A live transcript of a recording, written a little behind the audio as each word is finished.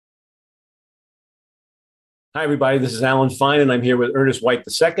Hi, everybody. This is Alan Fine, and I'm here with Ernest White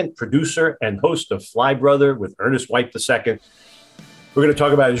II, producer and host of Fly Brother with Ernest White II. We're going to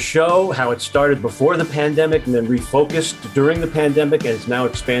talk about his show, how it started before the pandemic and then refocused during the pandemic, and it's now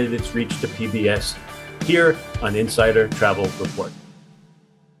expanded its reach to PBS here on Insider Travel Report.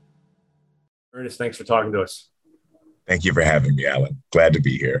 Ernest, thanks for talking to us. Thank you for having me, Alan. Glad to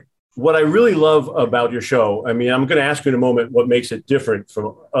be here. What I really love about your show, I'm going to ask you in a moment what makes it different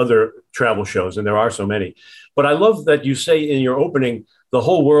from other travel shows, and there are so many. But I love that you say in your opening, the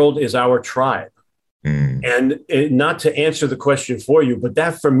whole world is our tribe. And not to answer the question for you, but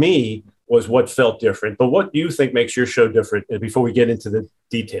that for me was what felt different. But what do you think makes your show different before we get into the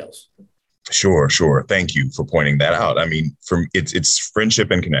details? Sure. Thank you for pointing that out. It's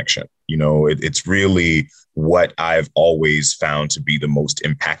friendship and connection. It's really what I've always found to be the most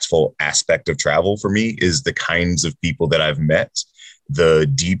impactful aspect of travel for me is the kinds of people that I've met, the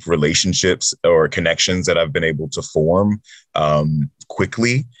deep relationships or connections that I've been able to form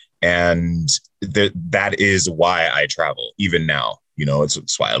quickly. And that is why I travel even now.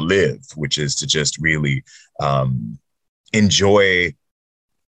 It's why I live, which is to just really enjoy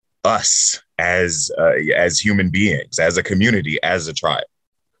us as human beings, as a community, as a tribe.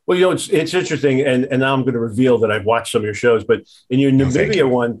 Well, it's interesting, and now I'm going to reveal that I've watched some of your shows, but in your Namibia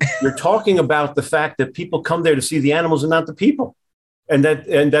one, you're talking about the fact that people come there to see the animals and not the people, and that's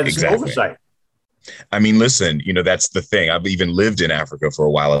exactly an oversight. Listen, that's the thing. I've even lived in Africa for a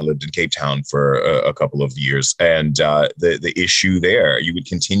while. I lived in Cape Town for a couple of years. And the issue there, you would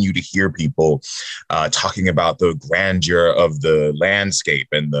continue to hear people talking about the grandeur of the landscape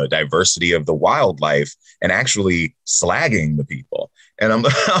and the diversity of the wildlife and actually slagging the people. And I'm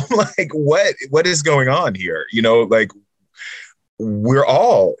like, what is going on here? We're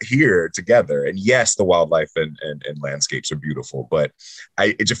all here together. And yes, the wildlife and landscapes are beautiful, but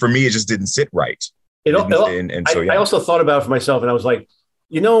for me, it just didn't sit right. I also thought about it for myself, and I was like,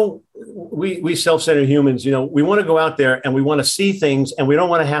 we self-centered humans, we want to go out there and we want to see things, and we don't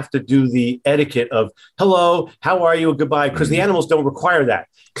want to have to do the etiquette of hello, how are you, goodbye, because the animals don't require that.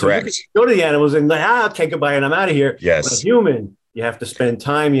 Correct. So you go to the animals and like, okay, goodbye, and I'm out of here. Yes. But a human, you have to spend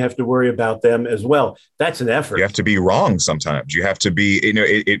time. You have to worry about them as well. That's an effort. You have to be wrong sometimes. You have to be,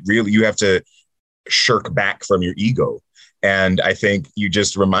 you have to shirk back from your ego. And I think you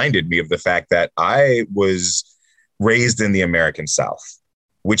just reminded me of the fact that I was raised in the American South,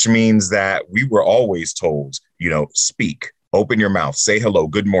 which means that we were always told, speak, open your mouth, say hello,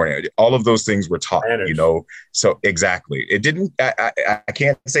 good morning. All of those things were taught, So exactly. It didn't, I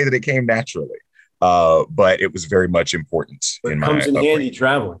can't say that it came naturally. But it was very much important. It comes in handy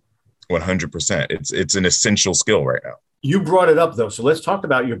traveling. 100%. It's an essential skill right now. You brought it up, though. So let's talk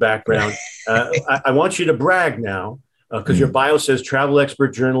about your background. I want you to brag now because your bio says travel expert,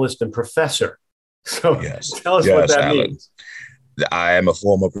 journalist, and professor. So tell us what that means. I am a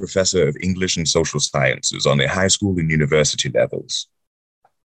former professor of English and social sciences on the high school and university levels.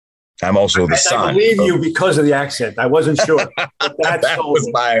 I'm also the son. I believe you because of the accent. I wasn't sure. That was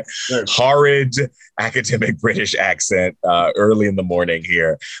my horrid academic British accent early in the morning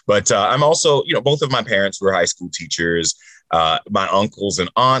here. But I'm also, both of my parents were high school teachers. My uncles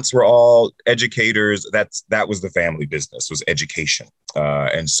and aunts were all educators. That was the family business, was education.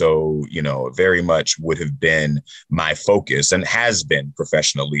 And so, very much would have been my focus and has been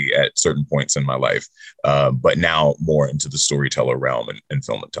professionally at certain points in my life, but now more into the storyteller realm and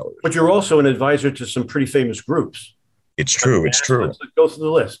film and television. But you're also an advisor to some pretty famous groups. It's true. It's true. Let's go through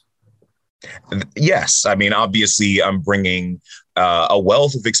the list. Yes. Obviously, I'm bringing a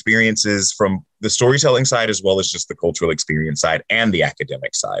wealth of experiences from the storytelling side, as well as just the cultural experience side and the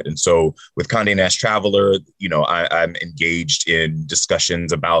academic side. And so with Condé Nast Traveler, I'm engaged in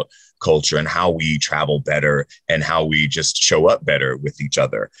discussions about culture and how we travel better and how we just show up better with each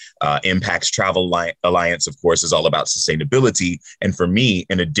other. Impacts Travel Alliance, of course, is all about sustainability. And for me,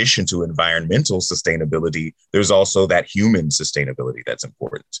 in addition to environmental sustainability, there's also that human sustainability that's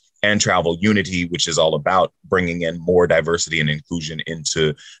important. And Travel Unity, which is all about bringing in more diversity and inclusion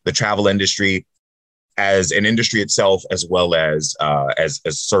into the travel industry as an industry itself, as well as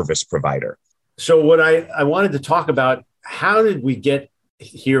a service provider. So what I wanted to talk about, how did we get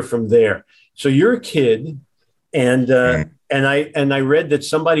here from there? So you're a kid, and I read that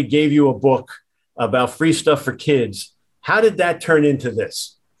somebody gave you a book about free stuff for kids. How did that turn into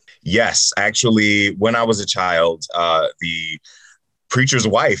this? Yes, actually, when I was a child, the preacher's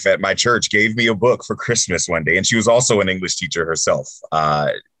wife at my church gave me a book for Christmas one day, and she was also an English teacher herself.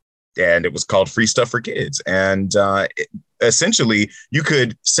 And it was called Free Stuff for Kids. And essentially, you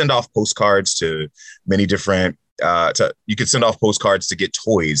could send off postcards to many different, you could send off postcards to get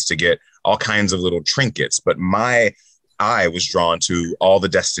toys, to get all kinds of little trinkets. But my eye was drawn to all the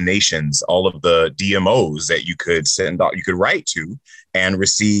destinations, all of the DMOs that you could you could write to and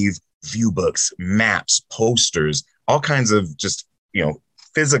receive view books, maps, posters, all kinds of just,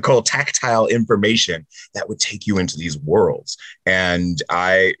 physical, tactile information that would take you into these worlds. And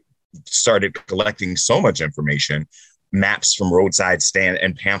I started collecting so much information, maps from roadside stand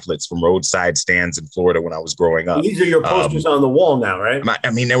and pamphlets from roadside stands in Florida when I was growing up. These are your posters on the wall now, right?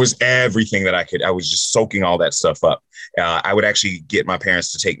 There was everything that I was just soaking all that stuff up. I would actually get my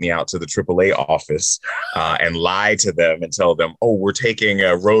parents to take me out to the AAA office and lie to them and tell them, oh, we're taking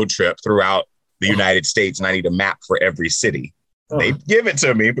a road trip throughout the United States and I need a map for every city. They'd give it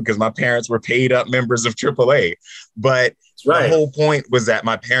to me because my parents were paid up members of AAA. But the whole point was that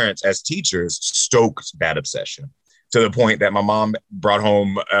my parents, as teachers, stoked that obsession to the point that my mom brought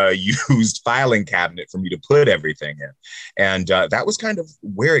home a used filing cabinet for me to put everything in. And that was kind of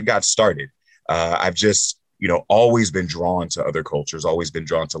where it got started. I've just, always been drawn to other cultures, always been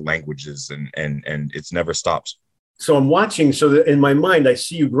drawn to languages, and it's never stopped. So I'm watching, so that in my mind, I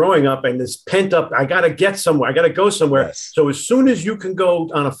see you growing up and this pent up, I got to get somewhere. I got to go somewhere. Yes. So as soon as you can go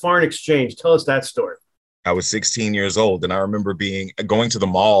on a foreign exchange, tell us that story. I was 16 years old, and I remember going to the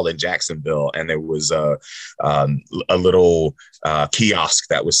mall in Jacksonville, and there was a little kiosk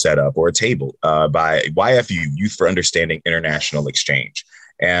that was set up, or a table by YFU, Youth for Understanding International Exchange.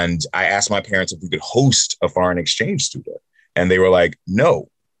 And I asked my parents if we could host a foreign exchange student, and they were like, no.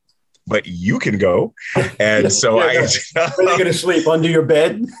 But you can go. And so Are they going to sleep under your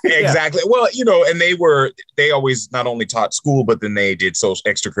bed? Exactly. Well, and they always not only taught school, but then they did social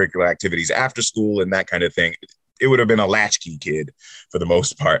extracurricular activities after school and that kind of thing. It would have been a latchkey kid for the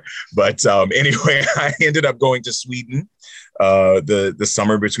most part. But anyway, I ended up going to Sweden the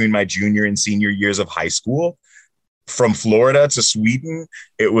summer between my junior and senior years of high school. From Florida to Sweden,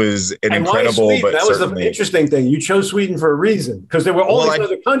 it was an incredible. But that was the interesting thing. You chose Sweden for a reason, because there were all these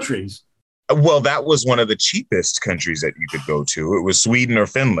other countries. Well, that was one of the cheapest countries that you could go to. It was Sweden or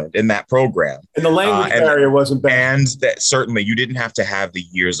Finland in that program. And the language barrier wasn't bad. And that certainly you didn't have to have the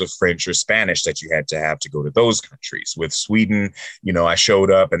years of French or Spanish that you had to have to go to those countries. With Sweden, I showed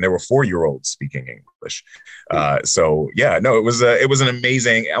up and there were 4-year-olds speaking English. It was an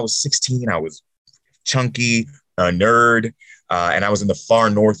amazing. I was 16. I was chunky, a nerd, and I was in the far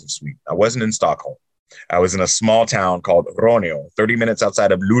north of Sweden. I wasn't in Stockholm. I was in a small town called Ronio, 30 minutes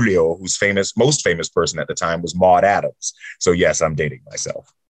outside of Luleå, whose most famous person at the time was Maude Adams. So yes, I'm dating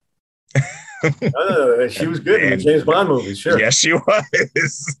myself. She was good in the James Bond movies, sure. Yes, she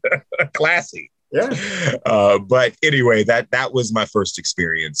was. Classy. Yeah. But anyway, that was my first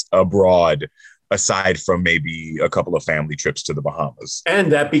experience abroad, aside from maybe a couple of family trips to the Bahamas. And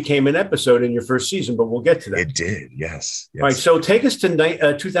that became an episode in your first season, but we'll get to that. It did, yes. All right, so take us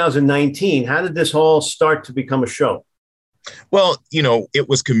to 2019. How did this all start to become a show? Well, it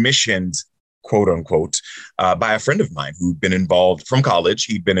was commissioned, quote unquote, by a friend of mine who'd been involved from college.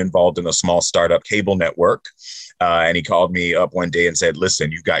 He'd been involved in a small startup cable network. And he called me up one day and said,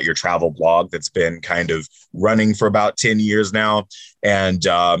 listen, you've got your travel blog that's been kind of running for about 10 years now. And,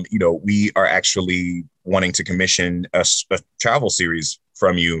 we are actually wanting to commission a travel series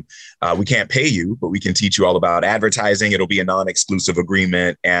from you. We can't pay you, but we can teach you all about advertising. It'll be a non-exclusive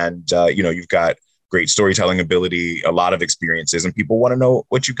agreement. And, you've got great storytelling ability, a lot of experiences, and people want to know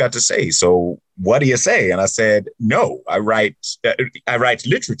what you've got to say. So what do you say? And I said, no, I write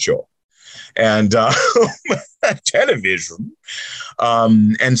literature and television.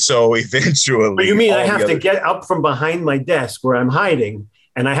 And so eventually. But you mean I have to get up from behind my desk where I'm hiding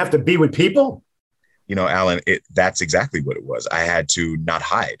and I have to be with people? Alan, that's exactly what it was. I had to not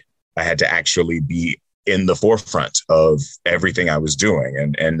hide. I had to actually be in the forefront of everything I was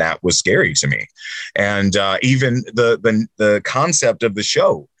doing. And that was scary to me. And even the concept of the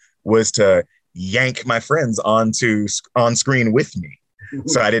show was to yank my friends on screen with me.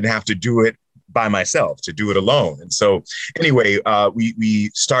 So I didn't have to do it by myself, to do it alone. And so anyway,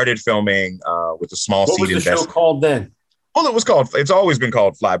 we started filming with a small seed investment. What was the show called then? Well, it's always been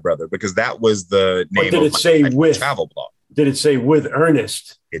called Fly Brother, because that was the name of my travel blog. Did it say with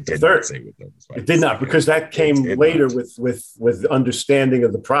Ernest? It did not say with Ernest. It did not, because that came later with understanding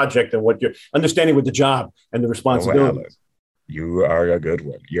of the project and what you're understanding with the job and the responsibility. You are a good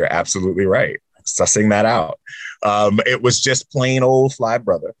one. You're absolutely right. Sussing that out. It was just plain old Fly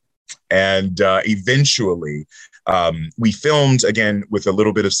Brother. And eventually we filmed again with a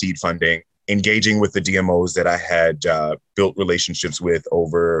little bit of seed funding, engaging with the DMOs that I had built relationships with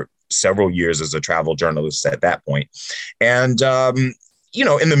over several years as a travel journalist at that point. And,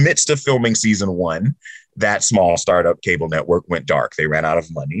 in the midst of filming season 1, That small startup cable network went dark. They ran out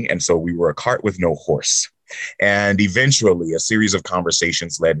of money. And so we were a cart with no horse. And eventually, a series of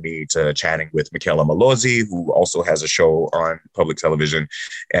conversations led me to chatting with Michaela Malozzi, who also has a show on public television.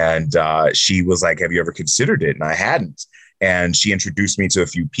 And she was like, have you ever considered it? And I hadn't. And she introduced me to a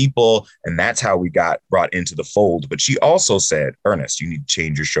few people. And that's how we got brought into the fold. But she also said, Ernest, you need to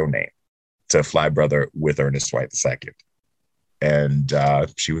change your show name to Fly Brother with Ernest White II. And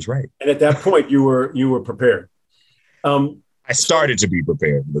she was right. And at that point, you were prepared. I started to be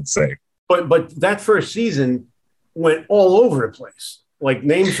prepared, let's say. But that first season went all over the place. Like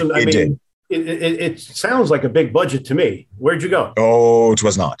name some. I mean, it sounds like a big budget to me. Where'd you go? Oh, it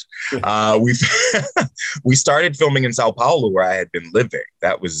was not. We started filming in Sao Paulo, where I had been living.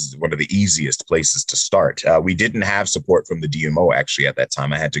 That was one of the easiest places to start. We didn't have support from the DMO actually at that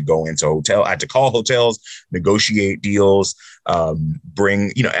time. I had to go into a hotel. I had to call hotels, negotiate deals,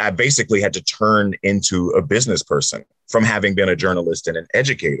 I basically had to turn into a business person from having been a journalist and an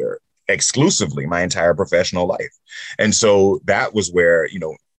educator exclusively my entire professional life. And so that was where,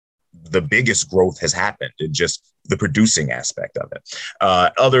 the biggest growth has happened in just the producing aspect of it.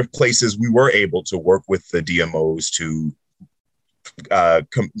 Other places we were able to work with the DMOs to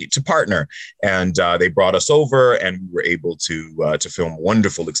partner, and they brought us over, and we were able to film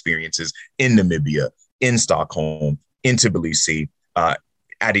wonderful experiences in Namibia, in Stockholm, in Tbilisi,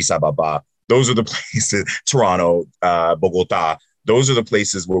 Addis Ababa. Those are the places, Toronto, Bogota. Those are the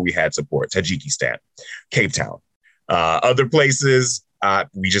places where we had support. Tajikistan, Cape Town. Other places,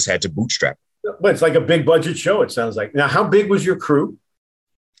 we just had to bootstrap. But it's like a big budget show, it sounds like. Now, how big was your crew?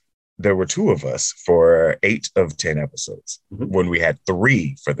 There were 2 of us for 8 of 10 episodes, when we had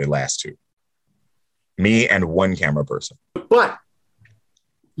 3 for the last 2. Me and 1 camera person. But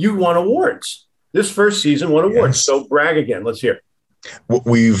you won awards. This first season won awards. Yes. So brag again. Let's hear.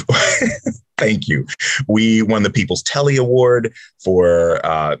 We've thank you. We won the People's Telly Award for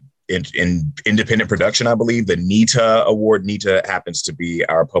in independent production, I believe. The NETA Award. NETA happens to be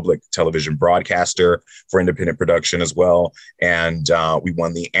our public television broadcaster for independent production as well. And we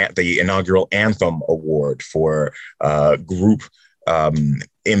won the inaugural Anthem Award for group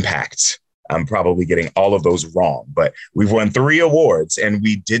impact. I'm probably getting all of those wrong, but we've won 3 awards, and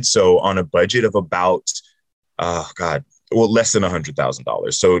we did so on a budget of about, less than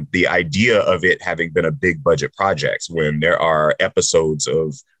 $100,000. So the idea of it having been a big budget project, when there are episodes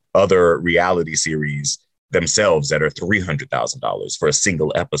of other reality series themselves that are $300,000 for a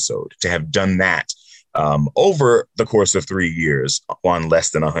single episode, to have done that over the course of 3 years on less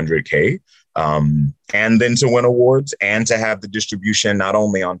than $100K, and then to win awards and to have the distribution not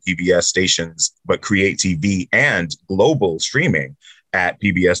only on PBS stations, but Create TV and global streaming at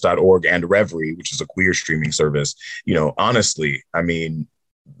pbs.org and Reverie, which is a queer streaming service. Honestly, I mean,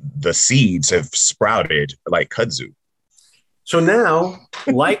 the seeds have sprouted like kudzu. So now,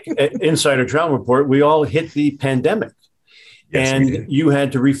 like Insider Travel Report, we all hit the pandemic. Yes, and you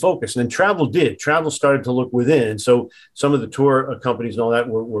had to refocus. And then travel started to look within. And so some of the tour companies and all that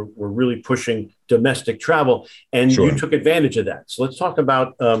were really pushing domestic travel. And you took advantage of that. So let's talk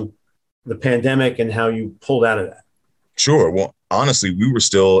about the pandemic and how you pulled out of that. Sure. Well, honestly, we were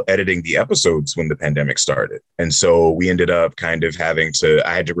still editing the episodes when the pandemic started. And so we ended up I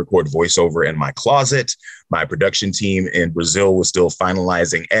had to record voiceover in my closet. My production team in Brazil was still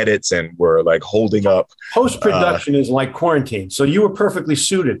finalizing edits, and we're like holding up. Post-production is like quarantine. So you were perfectly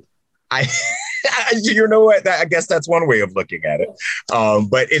suited. You know what? I guess that's one way of looking at it.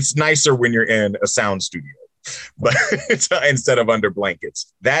 But it's nicer when you're in a sound studio, but instead of under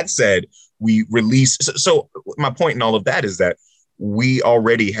blankets. That said, we released. So my point in all of that is that we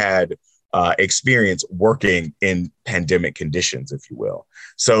already had experience working in pandemic conditions, if you will.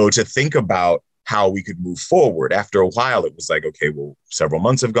 So to think about how we could move forward, after a while, it was like, okay, well, several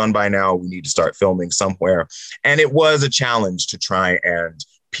months have gone by now. We need to start filming somewhere. And it was a challenge to try and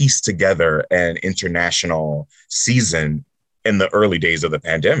piece together an international season in the early days of the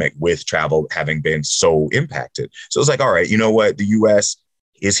pandemic, with travel having been so impacted. So it's like, all right, you know what? The US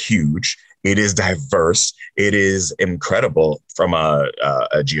is huge. It is diverse. It is incredible from a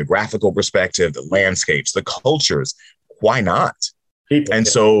geographical perspective, the landscapes, the cultures. Why not?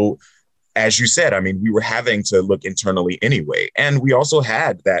 So, as you said, I mean, we were having to look internally anyway. And we also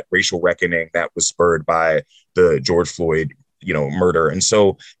had that racial reckoning that was spurred by the George Floyd, murder. And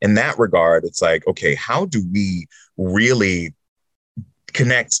so in that regard, it's like, okay, how do we really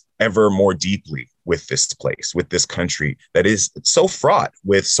connect ever more deeply with this place, with this country that is so fraught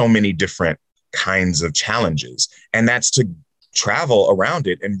with so many different kinds of challenges? And that's to travel around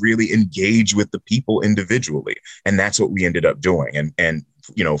it and really engage with the people individually. And that's what we ended up doing. And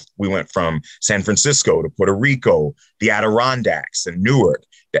we went from San Francisco to Puerto Rico, the Adirondacks and Newark,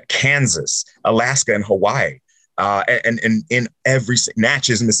 Kansas, Alaska, and Hawaii. And in every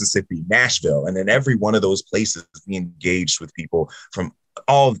Natchez, Mississippi, Nashville, and in every one of those places, we engaged with people from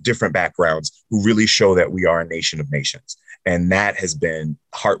all different backgrounds who really show that we are a nation of nations. And that has been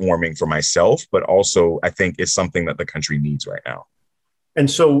heartwarming for myself, but also I think is something that the country needs right now. And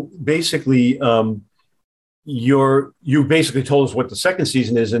so basically, you basically told us what the second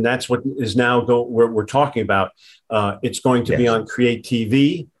season is, and that's what is now we're talking about. It's going to be on Create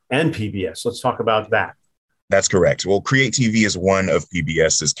TV and PBS. Let's talk about that. That's correct. Well, Create TV is one of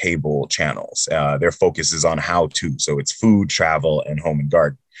PBS's cable channels. Their focus is on how-to, so it's food, travel, and home and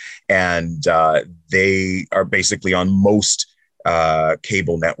garden. And they are basically on most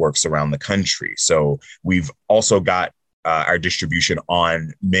cable networks around the country. So we've also got our distribution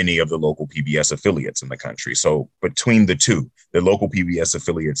on many of the local PBS affiliates in the country. So between the two, the local PBS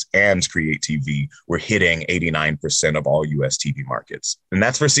affiliates and Create TV, we're hitting 89% of all US TV markets. And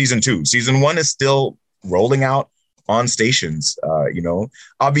that's for season 2. Season 1 is still rolling out on stations.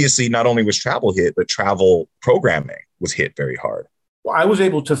 Obviously not only was travel hit, but travel programming was hit very hard. Well, I was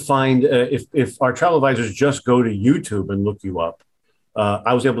able to find, if our travel advisors just go to YouTube and look you up,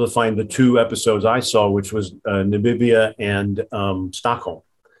 I was able to find the 2 episodes I saw, which was Namibia and Stockholm.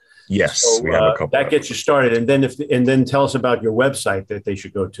 Yes, so, we have a couple. That gets you started, and then tell us about your website that they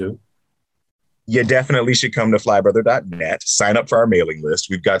should go to. You definitely should come to flybrother.net, sign up for our mailing list.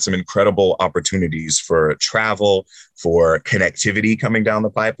 We've got some incredible opportunities for travel, for connectivity coming down the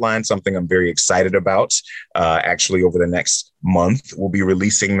pipeline, something I'm very excited about. Actually, over the next month, we'll be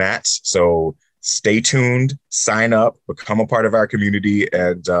releasing that. So stay tuned, sign up, become a part of our community,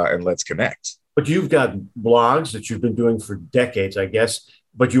 and let's connect. But you've got blogs that you've been doing for decades, I guess.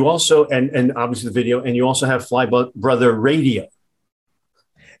 But you also, and obviously the video, and you also have Fly Brother Radio.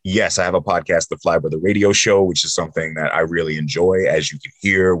 Yes, I have a podcast, The Fly Brother Radio Show, which is something that I really enjoy, as you can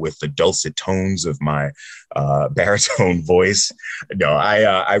hear with the dulcet tones of my baritone voice. No,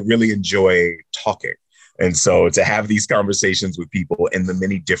 I really enjoy talking. And so to have these conversations with people in the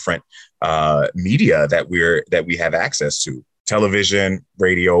many different media that we have access to, television,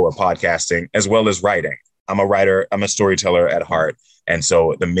 radio, or podcasting, as well as writing. I'm a writer, I'm a storyteller at heart. And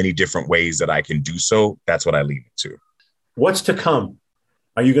so the many different ways that I can do so, that's what I lean into. What's to come?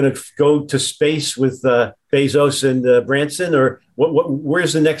 Are you going to go to space with Bezos and Branson, or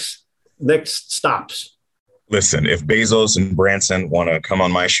where's the next stops? Listen, if Bezos and Branson want to come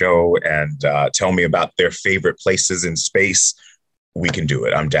on my show and tell me about their favorite places in space, we can do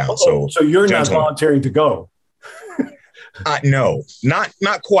it. I'm down. So you're not volunteering to go? No,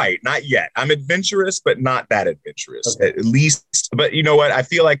 not quite, not yet. I'm adventurous, but not that adventurous, okay. At least. But you know what? I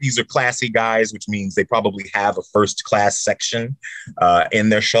feel like these are classy guys, which means they probably have a first class section in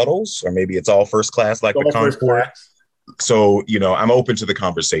their shuttles, or maybe it's all first class, like the Concorde. So, I'm open to the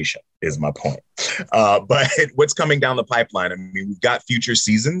conversation is my point. But what's coming down the pipeline? I mean, we've got future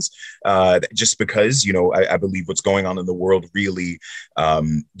seasons just because, I believe what's going on in the world really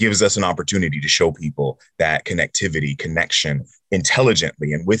gives us an opportunity to show people that connectivity, connection,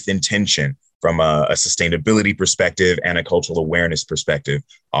 intelligently and with intention from a sustainability perspective and a cultural awareness perspective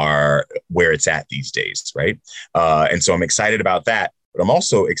are where it's at these days, right? And so I'm excited about that, but I'm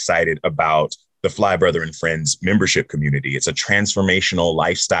also excited about the Fly Brother and Friends membership community. It's a transformational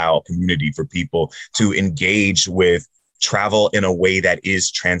lifestyle community for people to engage with travel in a way that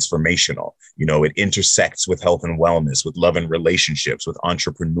is transformational. It intersects with health and wellness, with love and relationships, with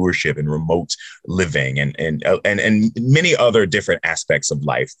entrepreneurship and remote living and many other different aspects of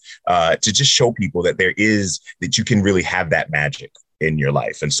life to just show people that that you can really have that magic in your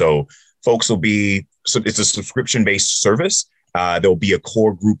life. And so folks it's a subscription-based service. There'll be a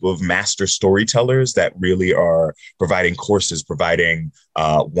core group of master storytellers that really are providing courses, providing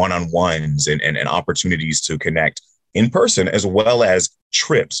one-on-ones and opportunities to connect in person, as well as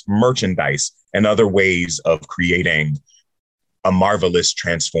trips, merchandise, and other ways of creating a marvelous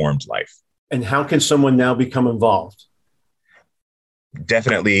transformed life. And how can someone now become involved?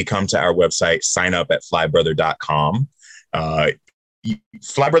 Definitely come to our website, sign up at flybrother.com.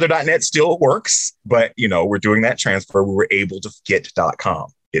 Flybrother.net still works, but we're doing that transfer. We were able to get .com.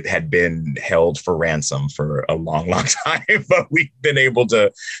 It had been held for ransom for a long, long time, but we've been able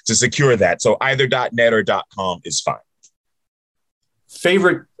to secure that. So either .net or .com is fine.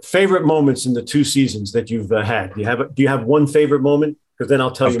 Favorite moments in the 2 seasons that you've had? Do you have one favorite moment? Because then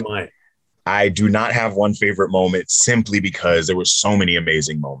I'll tell you mine. I do not have one favorite moment simply because there were so many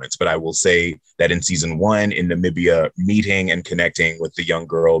amazing moments. But I will say that in season 1 in Namibia, meeting and connecting with the young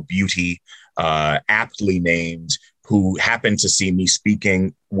girl, Beauty, aptly named, who happened to see me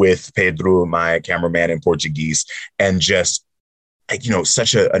speaking with Pedro, my cameraman, in Portuguese, and just,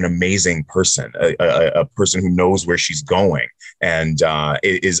 such an amazing person, a person who knows where she's going and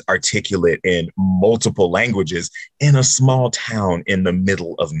is articulate in multiple languages in a small town in the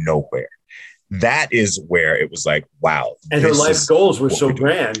middle of nowhere. That is where it was like, wow. And her life goals were so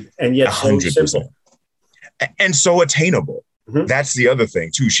grand and yet 100%. So simple. And so attainable. Mm-hmm. That's the other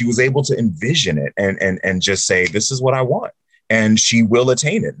thing too. She was able to envision it and just say, this is what I want. And she will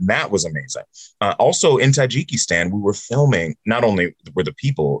attain it. And that was amazing. Also in Tajikistan, we were filming, not only were the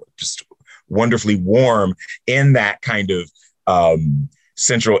people just wonderfully warm in that kind of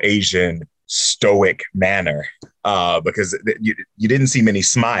Central Asian stoic manner, because you didn't see many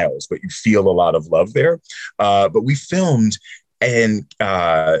smiles, but you feel a lot of love there. But we filmed in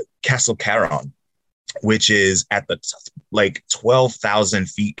Castle Caron, which is at the 12,000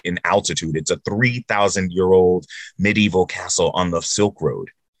 feet in altitude. It's a 3,000-year-old medieval castle on the Silk Road.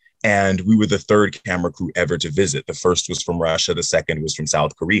 And we were the third camera crew ever to visit. The first was from Russia. The second was from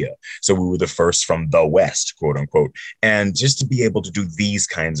South Korea. So we were the first from the West, quote unquote. And just to be able to do these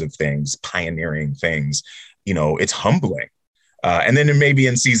kinds of things, pioneering things, it's humbling. And then maybe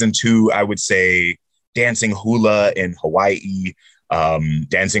in season 2, I would say dancing hula in Hawaii,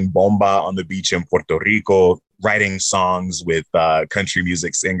 dancing bomba on the beach in Puerto Rico, writing songs with country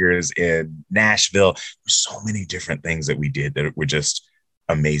music singers in Nashville. There's so many different things that we did that were just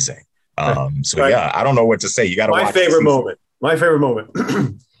amazing. So right. Yeah, I don't know what to say. You got to watch. My favorite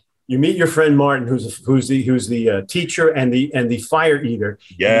moment. You meet your friend Martin, who's the teacher and the fire eater.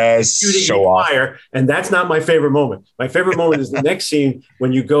 Yes, show off. Fire, and that's not my favorite moment. My favorite moment is the next scene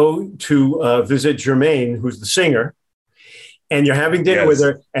when you go to visit Jermaine, who's the singer. And you're having dinner with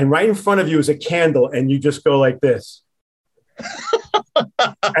her, and right in front of you is a candle, and you just go like this.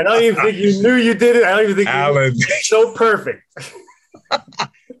 I don't even think you knew you did it. I don't even think Alan. It's so perfect.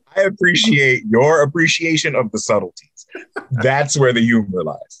 I appreciate your appreciation of the subtleties. That's where the humor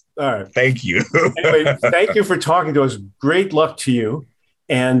lies. All right. Thank you. Anyway, thank you for talking to us. Great luck to you.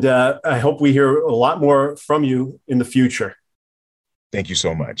 And I hope we hear a lot more from you in the future. Thank you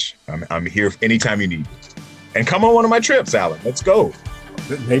so much. I'm here anytime you need me. And come on one of my trips, Alan. Let's go.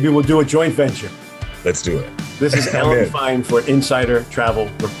 Maybe we'll do a joint venture. Let's do it. This is Alan Fine for Insider Travel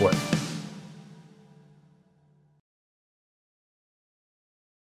Report.